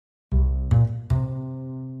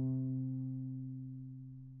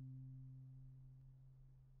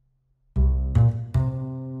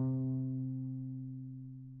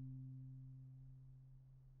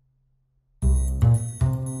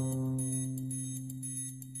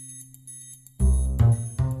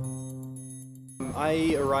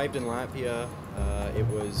I arrived in Latvia, it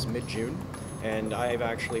was mid-June, and I've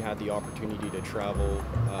actually had the opportunity to travel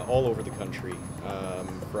all over the country,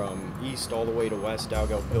 from east all the way to west,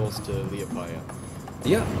 Daugavpils Hills to Liepāja.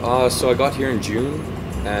 Yeah, so I got here in June,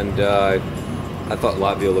 and I thought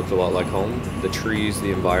Latvia looked a lot like home. The trees,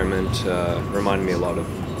 the environment reminded me a lot of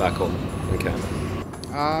back home in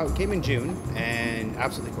Canada. Came in June, and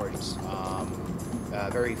absolutely gorgeous.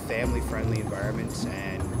 Very family-friendly environment,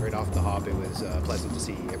 and right off the hop, it was pleasant to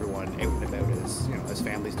see everyone out and about as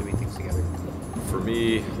families doing things together. For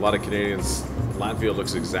me, a lot of Canadians, Latvia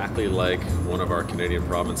looks exactly like one of our Canadian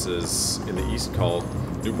provinces in the east called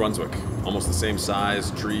New Brunswick. Almost the same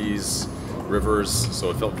size, trees, rivers, so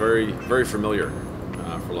it felt very, very familiar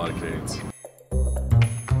for a lot of Canadians.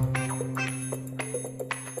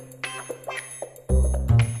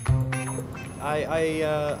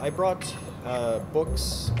 I brought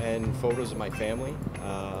books and photos of my family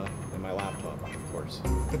and my laptop, of course.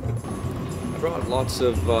 I brought lots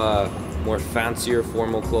of more fancier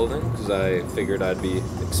formal clothing because I figured I'd be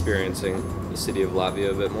experiencing the city of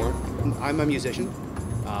Latvia a bit more. I'm a musician.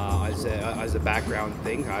 As a background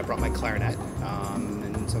thing, I brought my clarinet,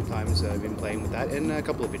 and sometimes I've been playing with that, and a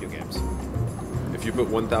couple of video games. If you put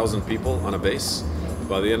 1,000 people on a base,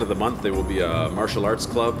 by the end of the month there will be a martial arts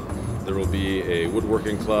club, there will be a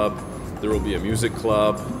woodworking club, there will be a music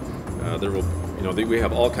club, we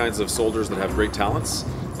have all kinds of soldiers that have great talents,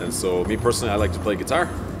 and so me personally, I like to play guitar,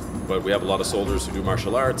 but we have a lot of soldiers who do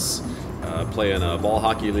martial arts, play in a ball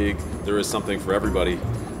hockey league. There is something for everybody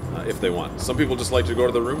if they want. Some people just like to go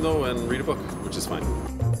to the room though and read a book, which is fine.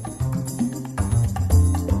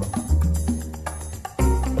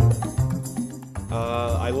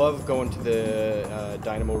 I love going to the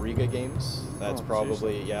Dynamo Riga games. That's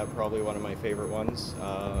probably one of my favorite ones.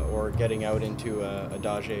 Or getting out into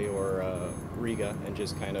Ādažu or Riga and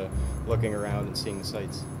just kind of looking around and seeing the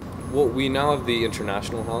sights. Well, we now have the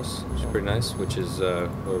International House, which is pretty nice, which is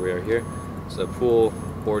where we are here. It's a pool,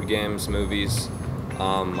 board games, movies.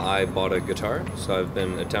 I bought a guitar, so I've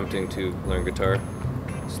been attempting to learn guitar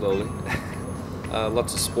slowly.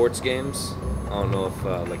 Lots of sports games. I don't know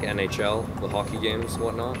if like NHL, the hockey games and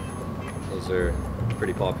whatnot, those are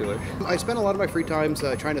pretty popular. I spend a lot of my free times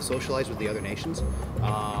trying to socialize with the other nations.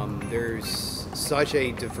 There's such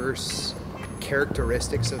a diverse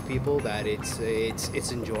characteristics of people that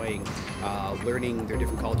it's enjoying learning their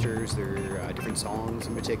different cultures, their different songs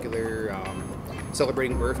in particular,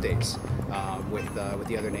 celebrating birthdays with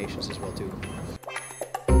the other nations as well too.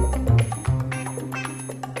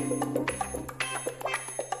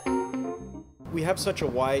 We have such a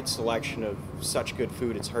wide selection of such good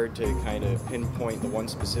food, it's hard to kind of pinpoint the one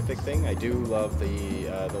specific thing. I do love the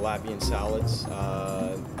Latvian salads,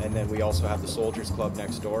 and then we also have the Soldiers Club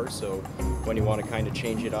next door, so when you want to kind of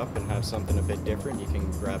change it up and have something a bit different, you can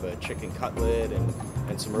grab a chicken cutlet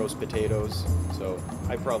and some roast potatoes, so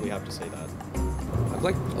I probably have to say that. I've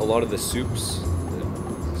liked a lot of the soups,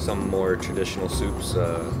 some more traditional soups,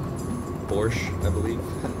 borscht, I believe.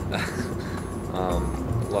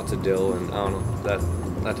 Lots of dill and I don't know,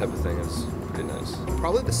 that type of thing is pretty nice.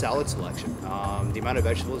 Probably the salad selection. The amount of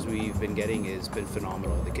vegetables we've been getting has been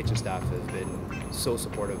phenomenal. The kitchen staff has been so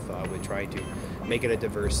supportive with trying to make it a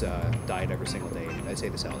diverse diet every single day. I'd say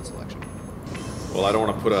the salad selection. Well, I don't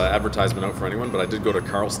want to put an advertisement out for anyone, but I did go to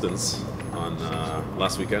Carlston's on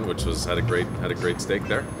last weekend, which had a great steak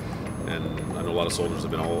there, and I know a lot of soldiers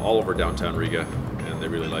have been all over downtown Riga, and they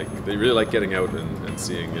really like getting out and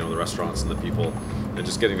seeing the restaurants and the people, and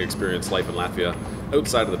just getting to experience life in Latvia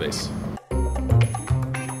outside of the base.